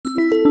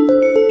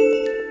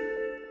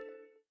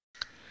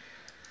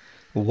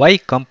Why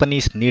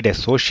companies need a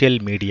social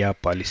media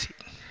policy?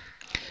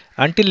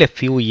 Until a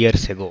few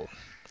years ago,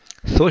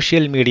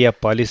 social media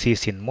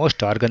policies in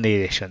most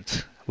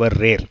organizations were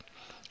rare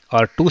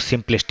or too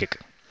simplistic.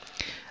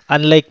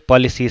 Unlike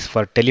policies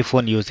for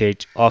telephone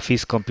usage,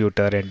 office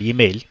computer, and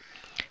email,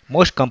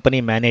 most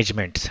company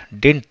managements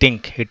didn't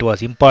think it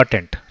was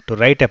important to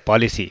write a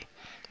policy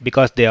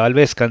because they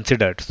always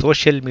considered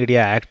social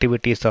media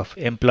activities of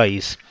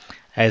employees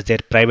as their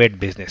private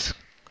business.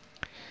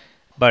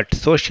 But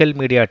social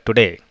media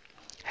today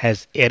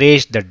has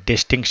erased the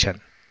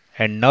distinction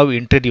and now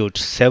introduced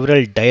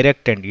several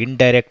direct and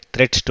indirect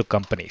threats to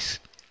companies.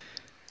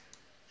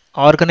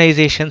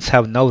 Organizations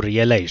have now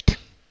realized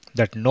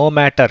that no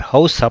matter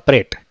how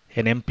separate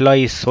an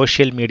employee's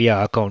social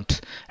media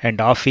accounts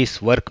and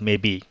office work may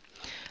be,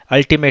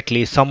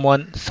 ultimately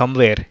someone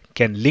somewhere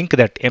can link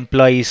that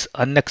employee's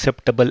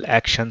unacceptable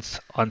actions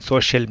on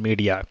social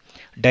media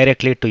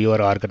directly to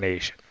your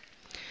organization.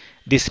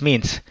 This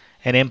means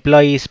an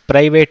employee's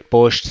private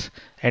posts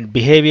and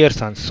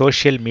behaviors on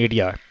social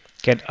media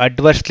can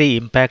adversely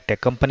impact a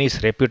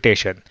company's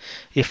reputation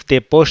if they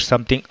post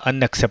something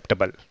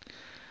unacceptable.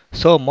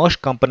 So,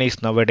 most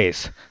companies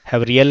nowadays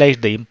have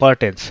realized the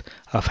importance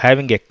of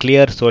having a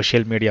clear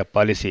social media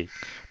policy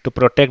to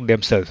protect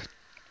themselves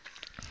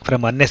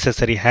from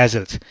unnecessary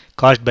hassles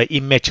caused by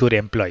immature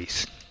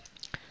employees.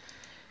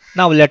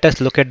 Now, let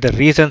us look at the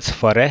reasons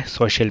for a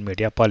social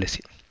media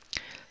policy.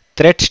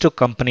 Threats to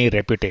company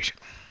reputation.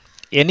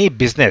 Any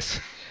business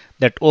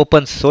that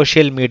opens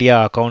social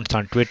media accounts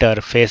on Twitter,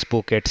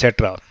 Facebook,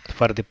 etc.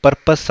 for the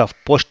purpose of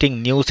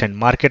posting news and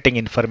marketing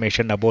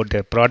information about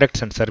their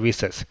products and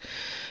services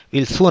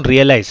will soon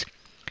realize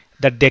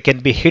that they can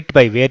be hit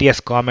by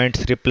various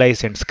comments,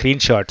 replies, and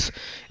screenshots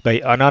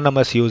by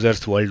anonymous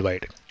users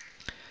worldwide.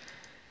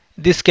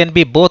 This can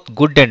be both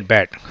good and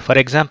bad. For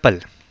example,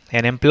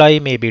 an employee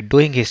may be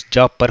doing his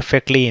job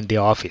perfectly in the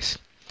office,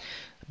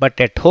 but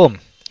at home,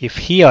 if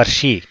he or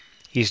she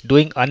is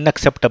doing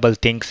unacceptable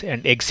things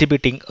and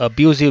exhibiting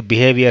abusive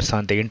behaviors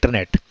on the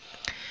internet,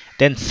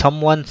 then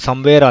someone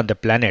somewhere on the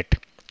planet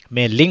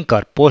may link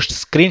or post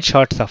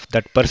screenshots of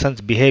that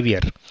person's behavior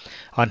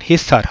on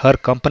his or her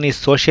company's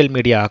social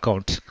media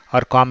accounts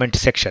or comment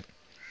section.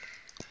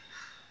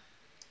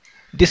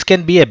 This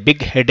can be a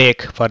big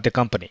headache for the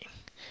company.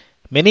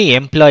 Many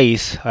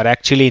employees are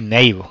actually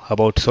naive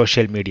about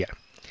social media.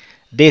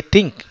 They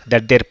think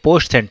that their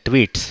posts and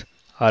tweets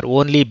are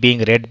only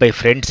being read by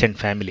friends and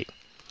family,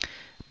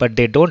 but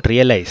they don't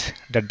realize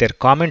that their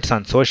comments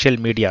on social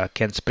media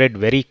can spread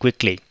very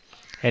quickly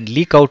and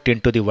leak out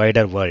into the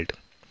wider world.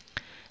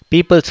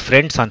 People's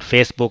friends on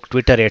Facebook,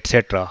 Twitter,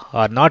 etc.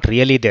 are not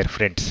really their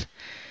friends.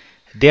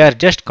 They are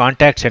just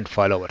contacts and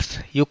followers.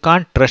 You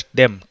can't trust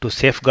them to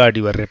safeguard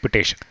your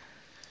reputation.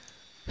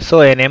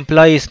 So, an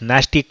employee's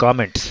nasty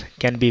comments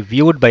can be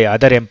viewed by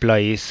other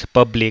employees,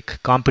 public,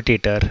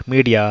 competitor,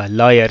 media,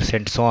 lawyers,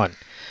 and so on.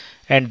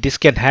 And this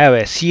can have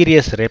a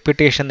serious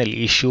reputational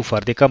issue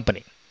for the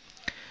company.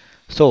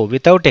 So,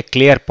 without a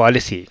clear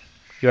policy,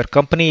 your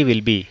company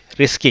will be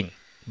risking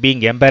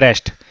being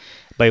embarrassed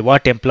by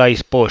what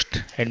employees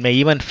post and may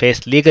even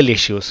face legal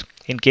issues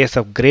in case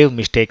of grave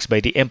mistakes by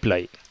the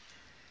employee.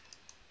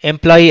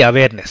 Employee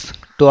awareness.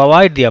 To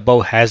avoid the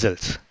above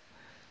hassles,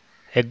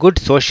 a good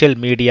social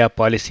media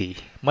policy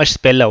must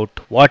spell out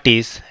what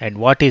is and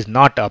what is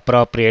not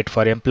appropriate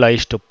for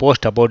employees to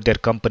post about their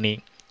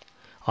company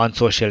on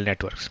social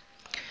networks.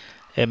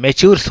 A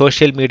mature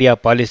social media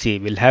policy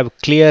will have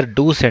clear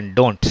do's and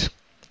don'ts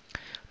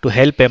to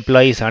help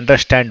employees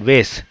understand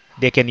ways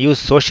they can use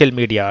social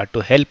media to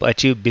help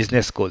achieve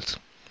business goals.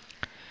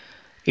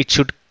 It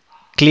should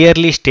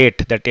clearly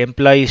state that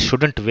employees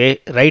shouldn't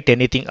write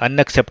anything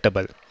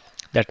unacceptable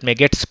that may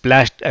get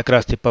splashed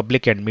across the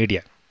public and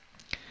media.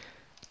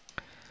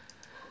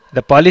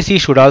 The policy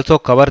should also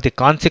cover the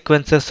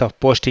consequences of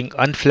posting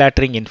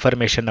unflattering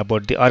information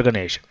about the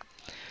organization.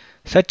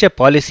 Such a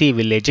policy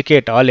will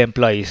educate all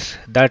employees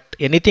that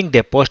anything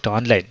they post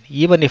online,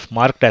 even if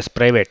marked as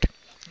private,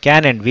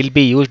 can and will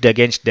be used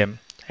against them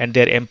and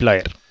their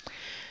employer.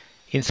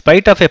 In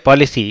spite of a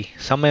policy,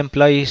 some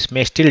employees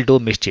may still do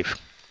mischief.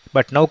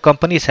 But now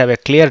companies have a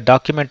clear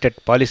documented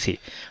policy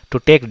to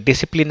take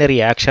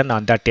disciplinary action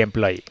on that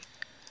employee.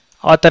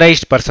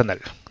 Authorized personnel.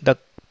 The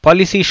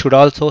policy should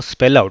also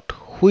spell out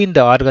who in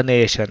the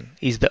organization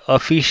is the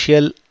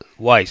official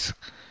voice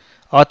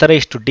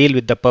authorized to deal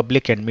with the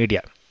public and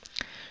media.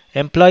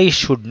 Employees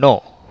should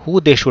know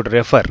who they should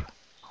refer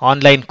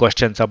online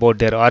questions about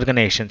their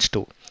organizations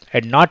to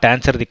and not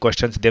answer the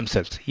questions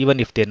themselves,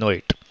 even if they know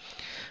it.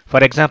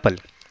 For example,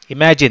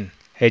 imagine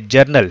a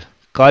journal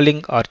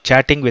calling or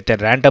chatting with a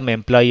random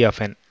employee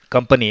of a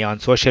company on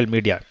social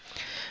media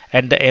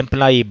and the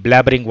employee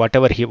blabbering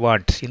whatever he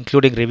wants,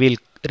 including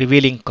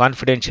revealing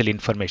confidential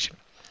information.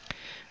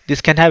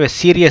 This can have a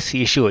serious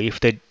issue if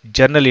the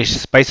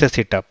journalist spices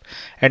it up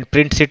and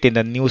prints it in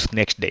the news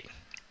next day.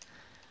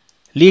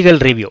 Legal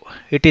review.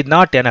 It is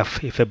not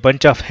enough if a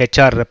bunch of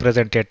HR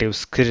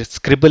representatives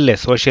scribble a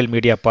social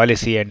media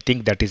policy and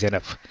think that is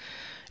enough.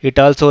 It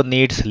also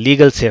needs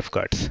legal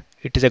safeguards.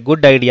 It is a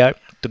good idea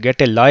to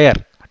get a lawyer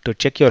to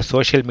check your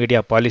social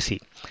media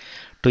policy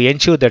to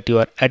ensure that you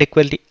are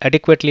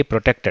adequately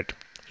protected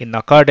in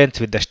accordance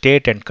with the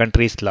state and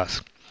country's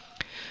laws.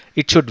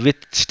 It should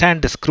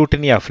withstand the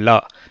scrutiny of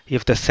law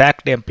if the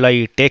sacked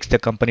employee takes the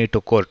company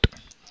to court.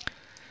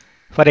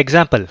 For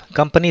example,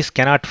 companies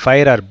cannot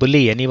fire or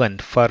bully anyone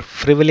for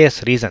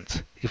frivolous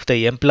reasons if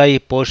the employee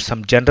posts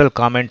some general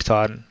comments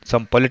on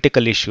some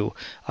political issue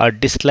or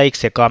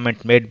dislikes a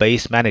comment made by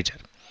his manager.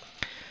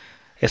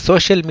 A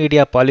social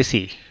media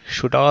policy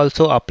should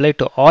also apply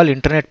to all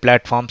internet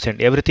platforms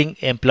and everything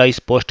employees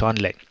post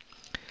online.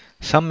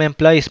 Some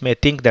employees may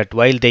think that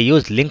while they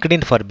use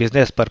LinkedIn for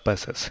business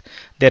purposes,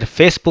 their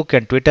Facebook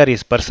and Twitter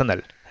is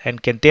personal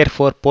and can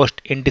therefore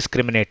post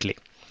indiscriminately.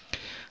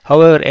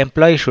 However,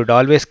 employees should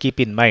always keep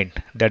in mind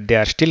that they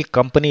are still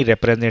company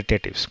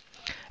representatives,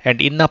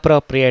 and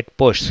inappropriate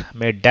posts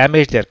may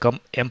damage their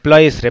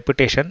employees'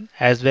 reputation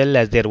as well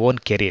as their own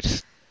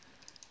careers.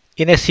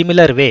 In a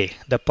similar way,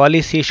 the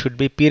policy should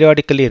be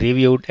periodically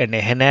reviewed and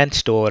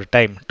enhanced over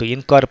time to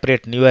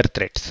incorporate newer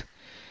threats.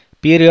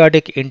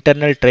 Periodic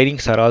internal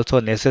trainings are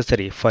also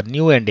necessary for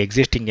new and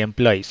existing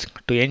employees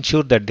to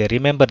ensure that they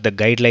remember the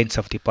guidelines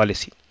of the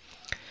policy.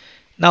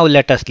 Now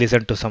let us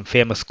listen to some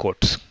famous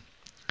quotes.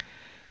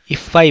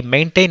 If I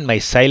maintain my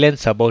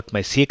silence about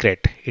my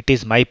secret, it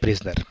is my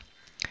prisoner.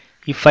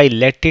 If I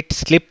let it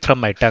slip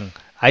from my tongue,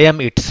 I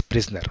am its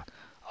prisoner.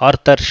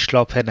 Arthur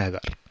Schlopenhauer.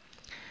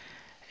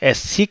 A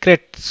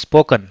secret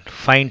spoken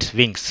finds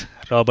wings.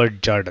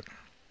 Robert Jordan.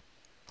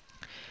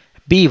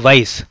 Be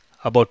wise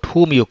about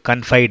whom you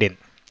confide in.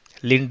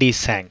 Lindy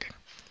Sang.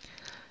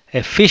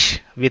 A fish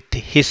with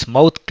his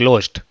mouth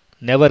closed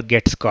never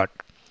gets caught.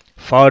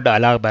 Ford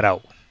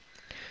Alabarao.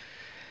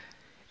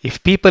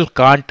 If people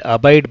can't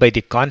abide by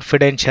the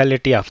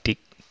confidentiality of the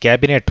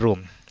cabinet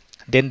room,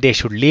 then they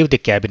should leave the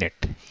cabinet.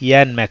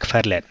 Ian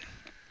McFarlane.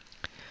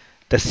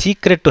 The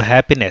secret to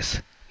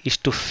happiness is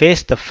to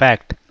face the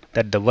fact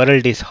that the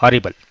world is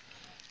horrible.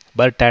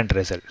 Bertrand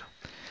Russell.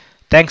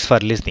 Thanks for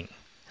listening.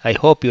 I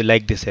hope you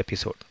like this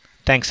episode.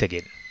 Thanks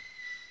again.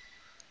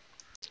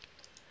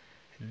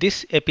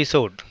 This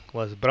episode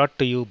was brought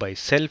to you by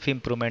Self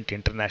Improvement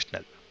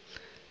International,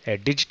 a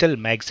digital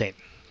magazine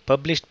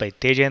published by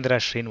Tejendra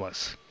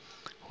Srinivas,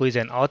 who is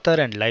an author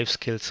and life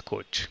skills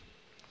coach.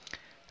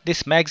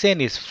 This magazine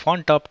is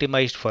font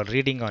optimized for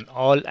reading on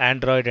all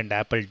Android and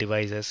Apple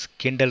devices,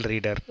 Kindle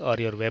Reader, or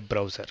your web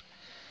browser.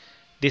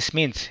 This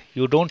means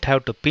you don't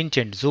have to pinch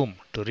and zoom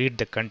to read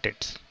the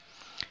contents.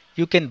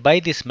 You can buy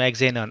this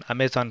magazine on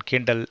Amazon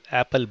Kindle,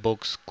 Apple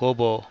Books,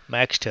 Kobo,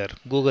 Maxter,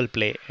 Google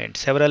Play, and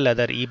several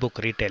other ebook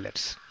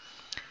retailers.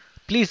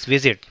 Please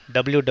visit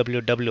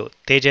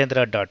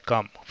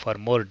www.tejendra.com for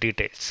more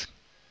details.